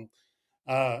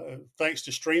 thanks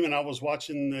to streaming. I was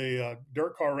watching the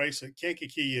dirt car race at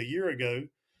Kankakee a year ago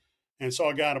and saw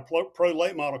a guy in a pro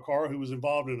late model car who was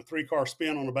involved in a 3-car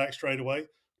spin on the back straightaway.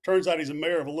 Turns out he's a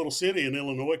mayor of a little city in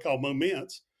Illinois called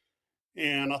Moments.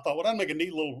 And I thought, well, that'd make a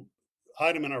neat little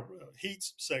item in our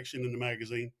heats section in the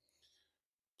magazine.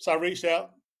 So I reached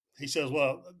out. He says,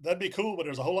 well, that'd be cool, but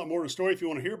there's a whole lot more to the story if you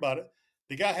want to hear about it.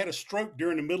 The guy had a stroke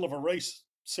during the middle of a race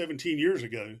 17 years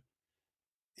ago.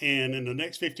 And in the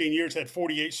next 15 years, had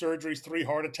 48 surgeries, 3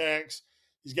 heart attacks.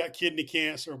 He's got kidney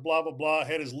cancer, blah, blah, blah.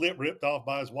 Had his lip ripped off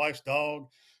by his wife's dog.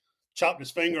 Chopped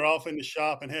his finger off in the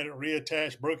shop and had it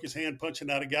reattached, broke his hand punching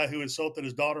out a guy who insulted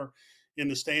his daughter in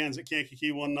the stands at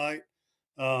Kankakee one night.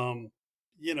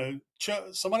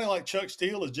 Somebody like Chuck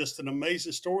Steele is just an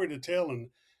amazing story to tell. And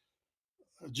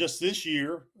just this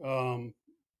year, an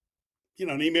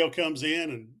email comes in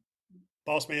and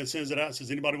boss man sends it out and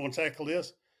says, anybody want to tackle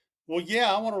this? Well,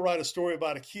 yeah, I want to write a story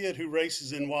about a kid who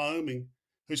races in Wyoming,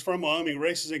 who's from Wyoming,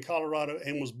 races in Colorado,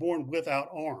 and was born without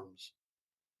arms.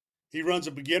 He runs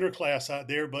a beginner class out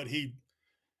there, but he's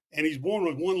born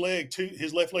with one leg.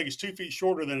 His left leg is 2 feet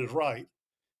shorter than his right.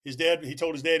 He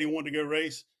told his dad he wanted to go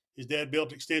race. His dad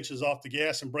built extensions off the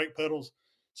gas and brake pedals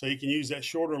so he can use that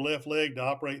shorter left leg to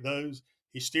operate those.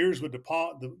 He steers with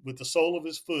the sole of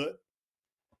his foot.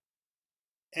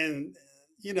 And,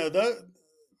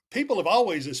 people have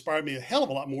always inspired me a hell of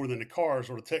a lot more than the cars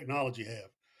or the technology have.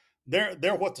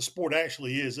 They're what the sport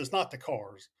actually is. It's not the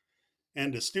cars.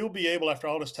 And to still be able, after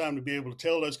all this time, to be able to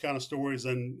tell those kind of stories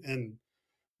and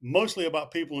mostly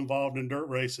about people involved in dirt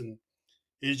racing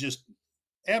is just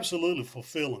absolutely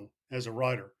fulfilling as a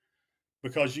writer,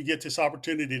 because you get this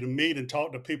opportunity to meet and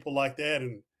talk to people like that.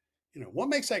 And, what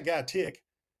makes that guy tick?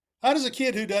 How does a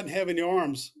kid who doesn't have any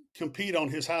arms compete on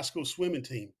his high school swimming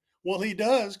team? Well, he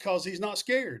does, because he's not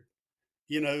scared.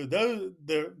 The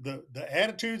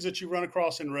attitudes that you run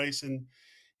across in racing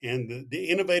and the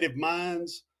innovative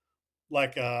minds.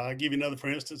 Like I'll give you another,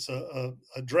 for instance, a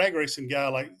drag racing guy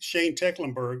like Shane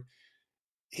Tecklenburg.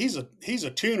 He's a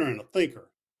tuner and a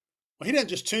thinker. Well, he doesn't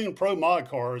just tune pro mod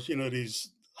cars,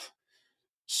 these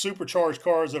supercharged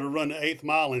cars that are run the 8th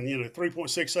mile in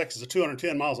 3.6 seconds to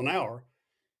 210 miles an hour.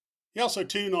 He also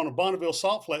tuned on a Bonneville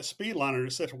salt flat speedliner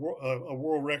that set a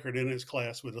world record in its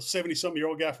class with a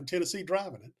 70-something-year-old guy from Tennessee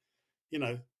driving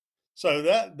it. So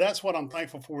that's what I'm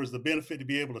thankful for, is the benefit to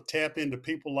be able to tap into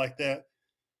people like that,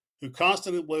 who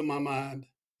constantly blow my mind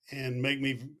and make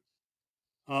me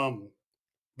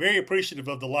very appreciative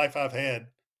of the life I've had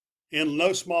in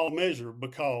no small measure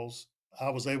because I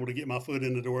was able to get my foot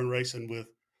in the door in racing with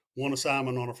one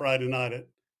assignment on a Friday night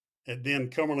at then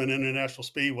Cumberland International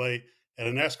Speedway at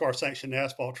a NASCAR sanctioned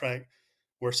asphalt track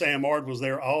where Sam Ard was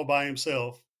there all by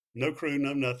himself, no crew,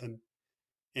 no nothing,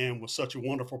 and was such a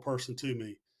wonderful person to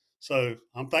me. So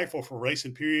I'm thankful for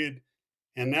racing, period.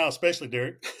 And now, especially,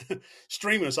 Derek,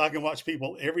 streaming, so I can watch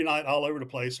people every night all over the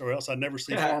place, or else I'd never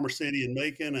see Farmer City and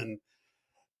Macon and,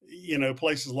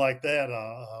 places like that.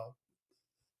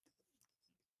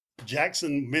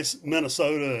 Jackson,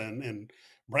 Minnesota, and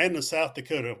Brandon, South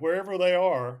Dakota, wherever they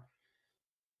are,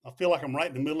 I feel like I'm right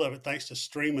in the middle of it thanks to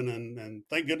streaming, and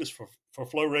thank goodness for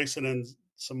Flow Racing and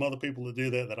some other people to do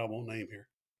that I won't name here.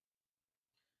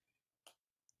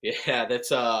 Yeah,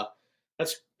 that's a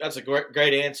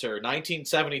great answer.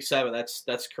 1977.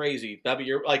 That's crazy.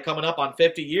 You're like coming up on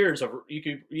 50 years of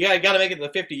you got to make it to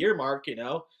the 50-year mark. To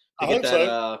get that.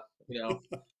 So.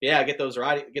 Get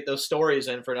those stories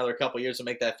in for another couple of years to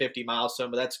make that 50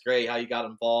 milestone. But that's great how you got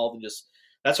involved, and just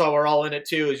that's why we're all in it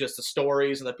too. Is just the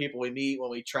stories and the people we meet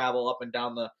when we travel up and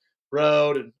down the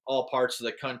road and all parts of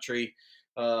the country.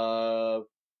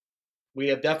 We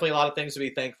have definitely a lot of things to be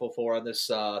thankful for on this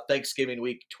Thanksgiving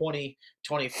week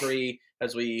 2023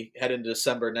 as we head into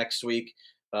December next week.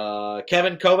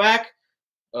 Kevin Kovac,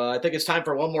 I think it's time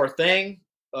for one more thing.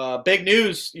 Big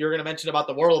news you're going to mention about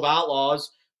the World of Outlaws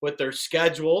with their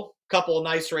schedule. A couple of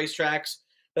nice racetracks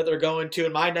that they're going to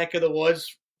in my neck of the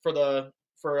woods in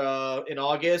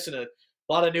August, and a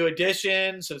lot of new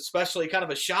additions, and especially kind of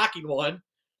a shocking one.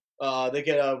 They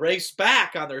get a race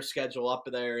back on their schedule up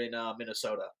there in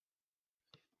Minnesota.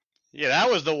 Yeah,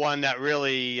 that was the one that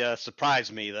really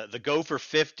surprised me. The Gopher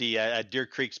 50 at Deer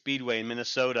Creek Speedway in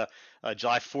Minnesota,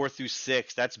 July 4th through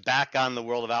 6th. That's back on the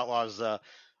World of Outlaws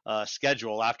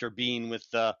schedule after being with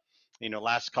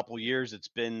last couple of years. It's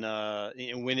been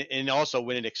and also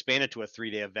when it expanded to a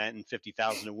 3-day event and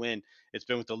 50,000 to win, it's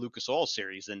been with the Lucas Oil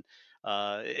Series, and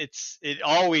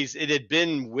it had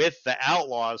been with the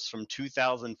Outlaws from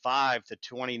 2005 to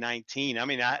 2019. I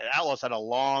mean, Outlaws had a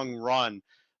long run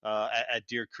at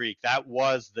Deer Creek. That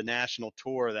was the national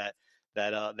tour that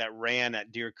ran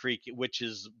at Deer Creek, which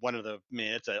is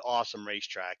it's an awesome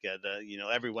racetrack.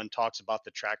 Everyone talks about the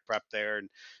track prep there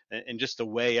and just the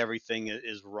way everything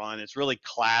is run. It's really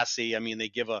classy. I mean, they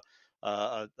give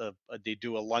they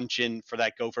do a luncheon for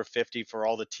that Gopher 50 for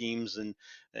all the teams and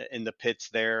in the pits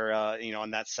there, on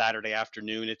that Saturday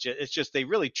afternoon. It's just they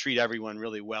really treat everyone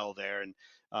really well there, and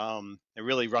they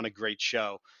really run a great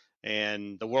show.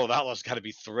 And the World of Outlaws got to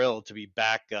be thrilled to be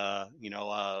back, a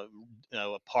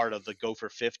part of the Gopher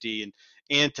 50,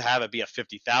 and to have it be a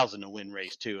 50,000 to win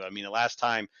race too. I mean, the last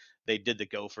time they did the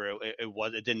Gopher,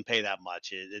 it didn't pay that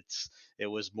much. It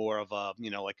was more of a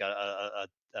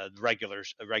a regular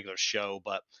show,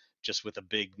 but just with a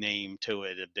big name to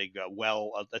it, a big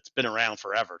that's been around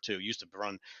forever too. Used to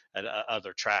run at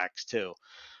other tracks too.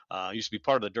 Used to be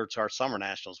part of the Dirt Star Summer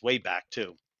Nationals way back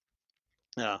too.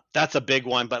 That's a big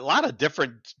one, but a lot of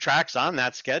different tracks on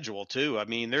that schedule too. I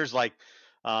mean, there's like,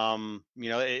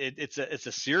 it's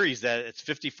a series that it's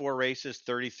 54 races,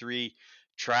 33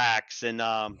 tracks, and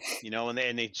and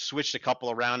they switched a couple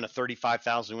around to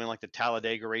 35,000 to win, like the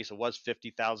Talladega race. It was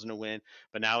 50,000 to win,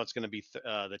 but now it's going to be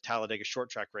the Talladega short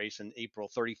track race in April,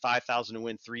 35,000 to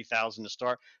win, 3,000 to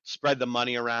start. Spread the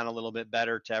money around a little bit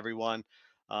better to everyone.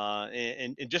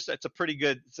 And just it's a pretty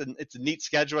good, it's a neat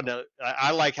schedule. And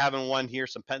I like having one here,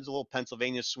 some little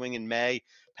Pennsylvania swing in May,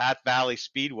 Path Valley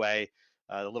Speedway,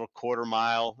 a little quarter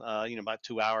mile, about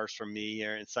 2 hours from me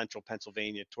here in central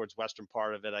Pennsylvania, towards western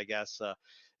part of it, I guess.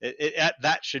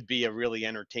 That should be a really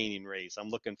entertaining race. I'm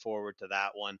looking forward to that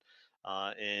one.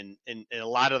 And a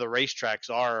lot of the racetracks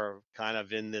are kind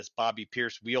of in this Bobby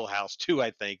Pierce wheelhouse too.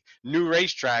 I think new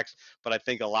racetracks, but I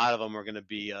think a lot of them are going to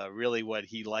be really what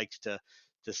he likes to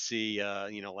see,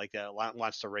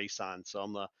 wants to race on.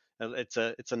 So it's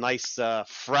a nice,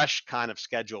 fresh kind of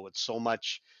schedule with so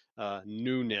much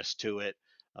newness to it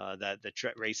that the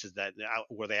races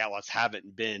where the Outlaws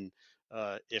haven't been,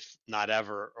 if not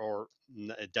ever, or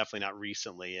definitely not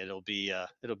recently. It'll be a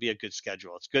good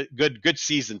schedule. It's good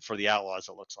season for the Outlaws,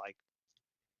 it looks like.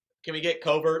 Can we get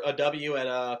Covert a W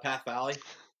at Path Valley?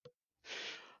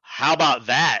 How about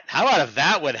that? How about if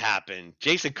that would happen?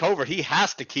 Jason Covert, he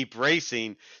has to keep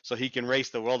racing so he can race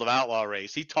the World of Outlaw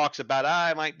race. He talks about,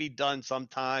 I might be done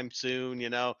sometime soon,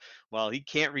 Well, he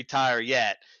can't retire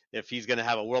yet if he's going to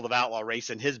have a World of Outlaw race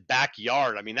in his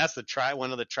backyard. I mean, that's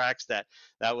one of the tracks that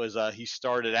was he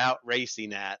started out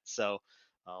racing at. So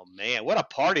Oh man, what a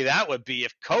party that would be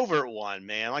if Covert won,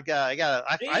 man!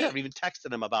 I haven't even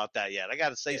texted him about that yet. I got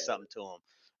to say something to him.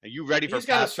 Are you ready for He's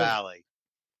got Pat to Valley?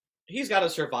 he's got to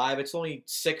survive. It's only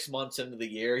 6 months into the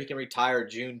year. He can retire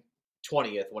June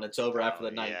 20th when it's over after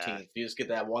the 19th. Yeah. You just get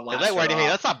that one Yeah, last hey,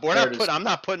 hurrah. that's not. I'm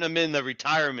not putting him in the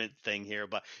retirement thing here,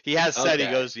 but he has said he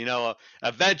Okay. goes.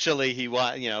 Eventually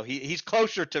he's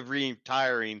closer to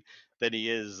retiring than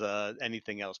he is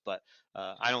anything else. But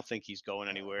I don't think he's going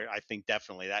anywhere. I think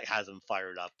definitely that has him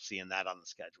fired up seeing that on the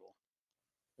schedule.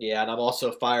 Yeah, and I'm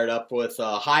also fired up with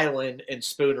Highland and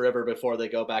Spoon River before they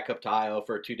go back up to Iowa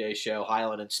for a 2-day show.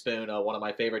 Highland and Spoon, one of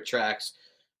my favorite tracks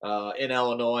in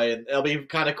Illinois, and it'll be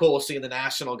kind of cool seeing the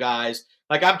national guys.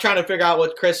 Like, I'm trying to figure out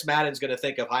what Chris Madden's going to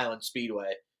think of Highland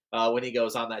Speedway when he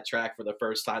goes on that track for the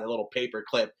first time. The little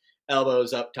paperclip,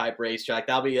 elbows up type racetrack.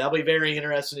 That'll be very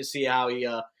interesting to see how he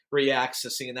reacts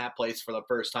to seeing that place for the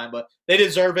first time. But they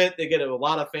deserve it. They get a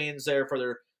lot of fans there for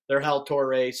their Hell Tour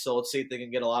race, so let's see if they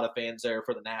can get a lot of fans there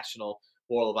for the National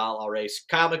World of Outlaw race.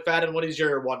 Kyle McFadden, what is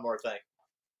your one more thing?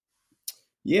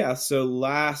 Yeah, so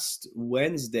last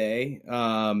Wednesday,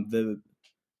 the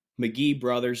McGee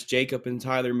brothers, Jacob and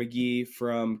Tyler McGee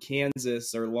from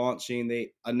Kansas, are launching.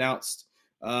 They announced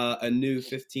a new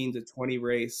 15 to 20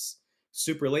 race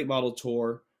super late model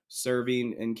tour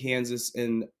serving in Kansas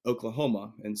and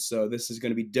Oklahoma. And so this is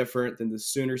going to be different than the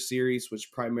Sooner Series,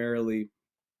 which primarily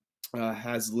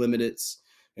has limiteds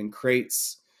and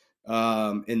crates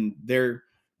in their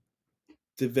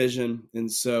division.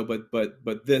 And so,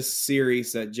 but this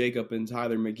series that Jacob and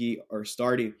Tyler McGee are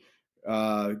starting,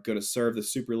 going to serve the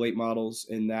super late models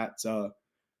in that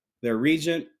their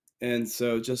region. And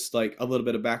so, just like a little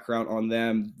bit of background on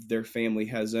them, their family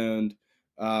has owned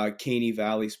Caney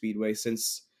Valley Speedway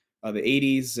since the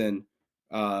 80s,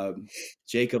 and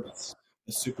Jacob's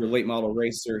a super late model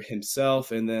racer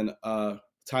himself, and then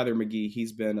Tyler McGee,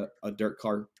 he's been a dirt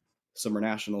car Summer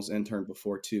Nationals intern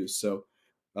before too. So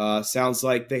sounds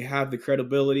like they have the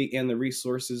credibility and the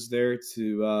resources there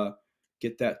to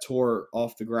get that tour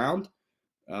off the ground.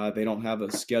 They don't have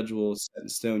a schedule set in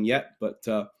stone yet, but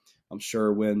I'm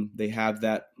sure when they have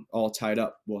that all tied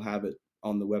up, we'll have it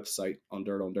on the website on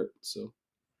Dirt on Dirt. So.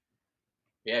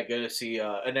 Yeah, good to see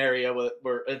an area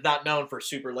where it's not known for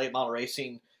super late model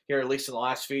racing here, at least in the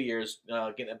last few years,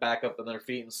 getting it back up on their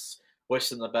feet and wish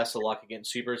them the best of luck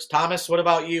against supers. Thomas, what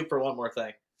about you for one more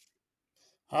thing?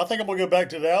 I think I'm going to go back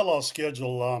to the Outlaw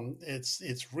schedule.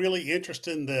 It's really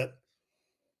interesting that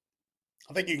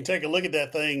I think you can take a look at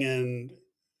that thing, and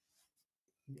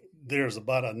there's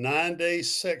about a 9-day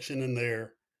section in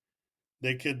there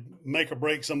that could make or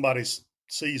break somebody's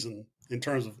season in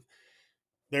terms of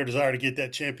their desire to get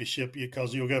that championship,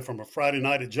 because you'll go from a Friday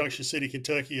night at Junction City,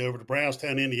 Kentucky over to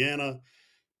Brownstown, Indiana,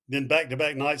 then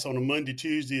back-to-back nights on a Monday,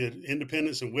 Tuesday at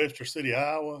Independence and Webster City,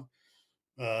 Iowa,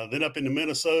 then up into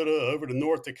Minnesota, over to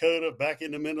North Dakota, back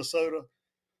into Minnesota.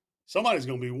 Somebody's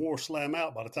going to be war slam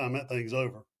out by the time that thing's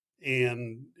over.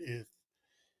 And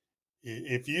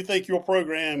if you think your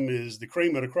program is the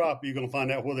cream of the crop, you're going to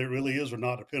find out whether it really is or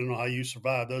not, depending on how you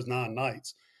survive those 9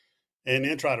 nights. And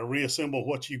then try to reassemble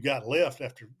what you've got left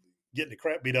after getting the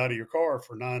crap beat out of your car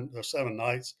for 9 or 7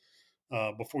 nights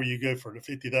before you go for the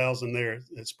 50,000 there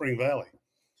at Spring Valley.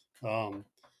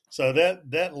 So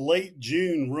that late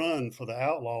June run for the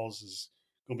Outlaws is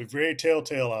going to be very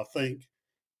telltale, I think.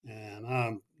 And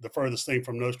I'm the furthest thing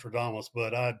from Nostradamus,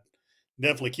 but I'd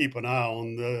definitely keep an eye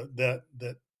on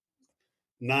that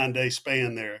 9-day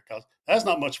span there, because that's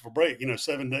not much of a break.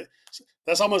 7 days.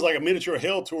 That's almost like a miniature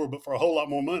Hell Tour, but for a whole lot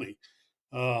more money.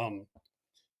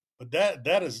 But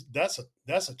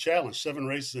that's a challenge. 7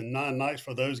 races in 9 nights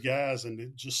for those guys, and to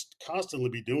just constantly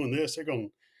be doing this, they're going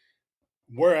to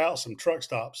wear out some truck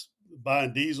stops,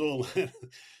 buying diesel,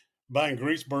 buying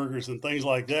grease burgers and things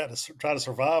like that to try to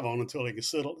survive on until they can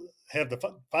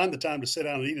find the time to sit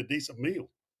down and eat a decent meal.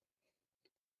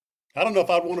 I don't know if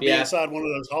I'd want to be inside one of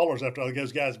those haulers after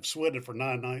those guys have sweated for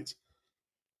 9 nights.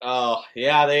 Oh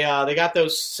yeah, they got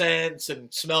those scents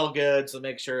and smell goods to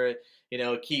make sure it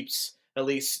keeps at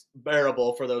least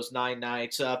bearable for those 9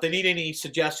 nights. If they need any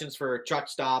suggestions for truck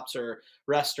stops or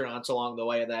restaurants along the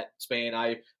way in that span,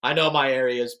 I know my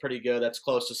area is pretty good. That's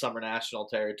close to Summer National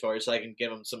territory, so I can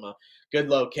give them some good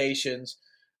locations.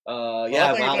 I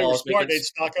think if they were smart, they'd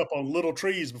stock up on Little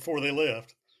Trees before they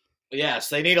left. Yes,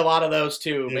 they need a lot of those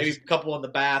too. Yes. Maybe a couple in the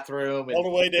bathroom. All the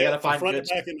way down from front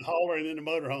to back in the hauler and in the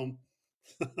motorhome.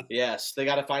 Yes, they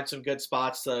got to find some good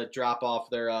spots to drop off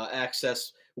their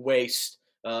excess waste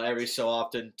every so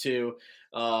often too.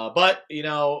 But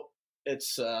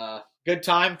it's good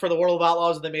time for the World of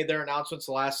Outlaws. They made their announcements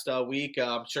last week.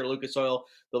 I'm sure Lucas Oil,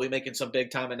 they'll be making some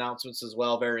big-time announcements as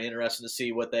well. Very interesting to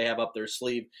see what they have up their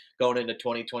sleeve going into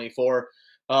 2024.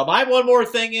 My one more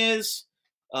thing is,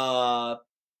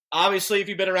 obviously, if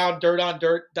you've been around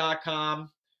dirtondirt.com,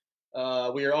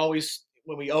 we are always,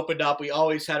 when we opened up, we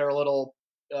always had our little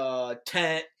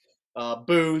tent,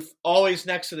 booth, always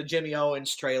next to the Jimmy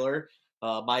Owens trailer.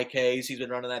 Mike Hayes, he's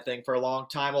been running that thing for a long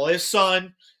time. Well, his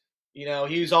son, he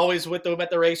was always with them at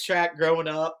the racetrack growing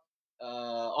up,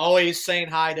 always saying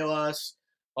hi to us,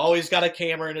 always got a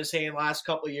camera in his hand last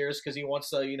couple of years because he wants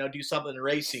to, do something in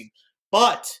racing.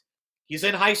 But he's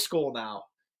in high school now.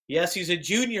 Yes, he's a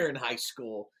junior in high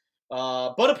school.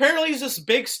 But apparently he's this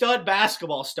big stud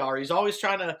basketball star. He's always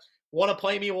trying to want to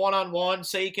play me one-on-one,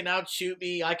 say he can outshoot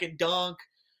me, I can dunk.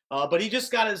 But he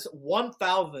just got his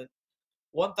 1,000th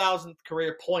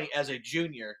career point as a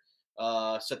junior.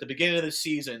 So at the beginning of the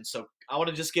season. So I want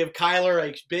to just give Kyler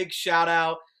a big shout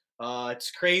out.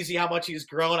 It's crazy how much he's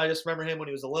grown. I just remember him when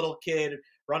he was a little kid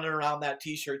running around that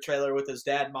t-shirt trailer with his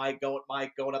dad, Mike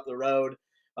going up the road,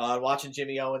 watching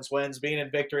Jimmy Owens wins, being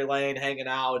in victory lane, hanging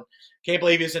out. And can't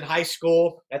believe he was in high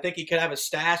school. I think he could have a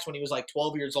stash when he was like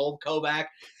 12 years old, Kovac.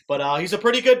 But he's a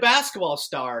pretty good basketball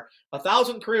star.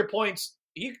 1,000 career points.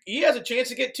 He has a chance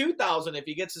to get 2,000 if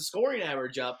he gets his scoring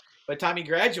average up by the time he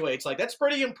graduates. Like, that's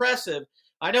pretty impressive.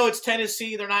 I know it's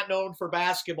Tennessee; they're not known for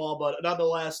basketball, but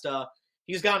nonetheless,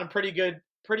 he's got a pretty good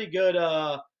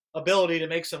ability to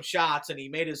make some shots, and he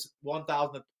made his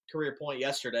 1,000th career point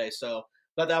yesterday. So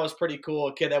I thought that was pretty cool.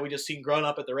 A kid that we just seen growing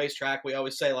up at the racetrack. We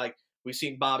always say, like, we've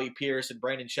seen Bobby Pierce and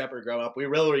Brandon Shepard grow up. We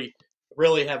really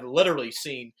have literally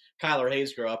seen Kyler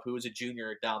Hayes grow up, who was a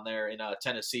junior down there in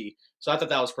Tennessee. So I thought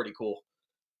that was pretty cool.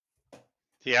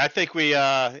 Yeah, I think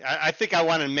I think I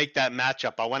want to make that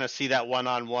matchup. I want to see that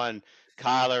one-on-one,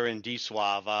 Kyler and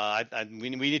D-Suave. We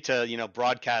need to,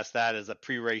 broadcast that as a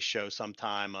pre-race show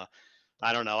sometime.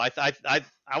 I don't know.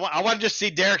 I want to just see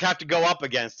Derek have to go up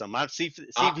against him. See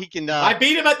if he can. I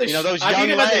beat him at the those I young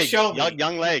beat him legs, at the show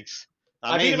young legs.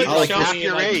 I beat him at the show in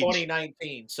your age.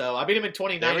 2019. So I beat him in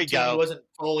 2019. He wasn't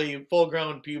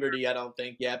full-grown puberty, I don't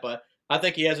think, yet. But I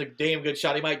think he has a damn good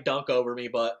shot. He might dunk over me,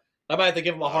 but I might have to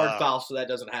give him a hard foul so that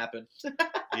doesn't happen.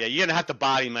 Yeah, you're gonna have to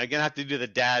body him. You're gonna have to do the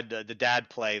dad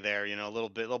play there. A little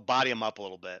bit, body him up a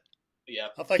little bit. Yeah,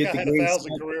 I think I had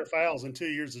 1,000 career fouls in 2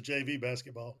 years of JV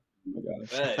basketball. Oh my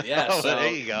gosh. Yeah, so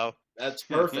there you go. That's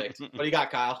perfect. What do you got,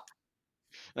 Kyle?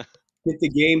 Get the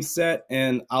game set,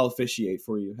 and I'll officiate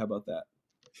for you. How about that?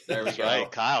 There we go. Right,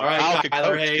 Kyle. All right, Kyle can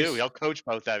Kyler coach Hayes. too. He'll coach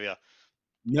both of you.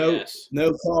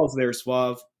 No calls there,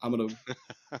 Suave. I'm gonna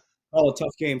call a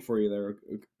tough game for you there.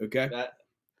 Okay.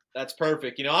 That's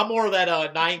perfect. I'm more of that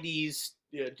 90s,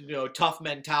 tough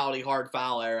mentality, hard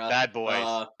foul era. Bad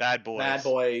boys. Bad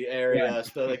boy area. Yeah.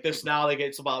 So like this now,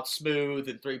 it's about smooth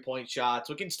and 3-point shots.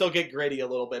 We can still get gritty a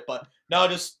little bit, but no,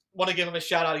 just want to give him a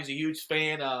shout out. He's a huge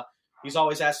fan. He's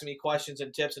always asking me questions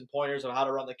and tips and pointers on how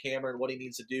to run the camera and what he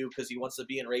needs to do because he wants to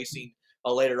be in racing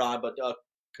later on. But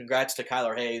congrats to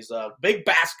Kyler Hayes, big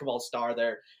basketball star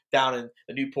there down in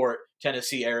the Newport,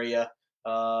 Tennessee area.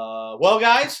 Well,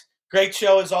 guys, great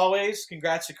show as always.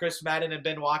 Congrats to Chris Madden and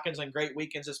Ben Watkins on great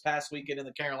weekends this past weekend in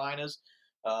the Carolinas.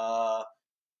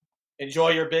 Enjoy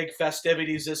your big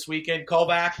festivities this weekend.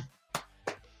 Kovac,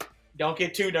 don't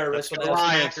get too nervous when those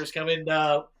Smackers come in,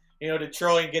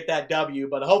 Detroit and get that W.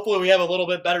 But hopefully we have a little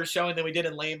bit better showing than we did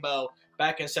in Lambeau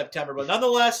back in September. But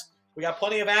nonetheless, we got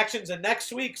plenty of actions. And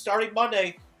next week, starting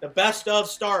Monday, the best of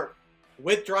start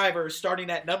with drivers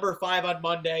starting at number 5 on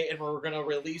Monday. And we're going to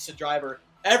release a driver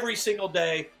every single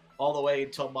day all the way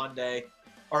until Monday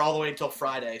or all the way until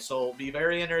Friday. So it'll be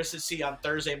very interesting to see on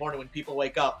Thursday morning when people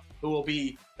wake up who will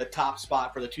be the top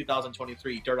spot for the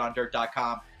 2023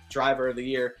 DirtOnDirt.com Driver of the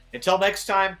Year. Until next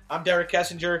time, I'm Derek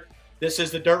Kessinger. This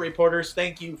is the Dirt Reporters.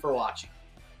 Thank you for watching.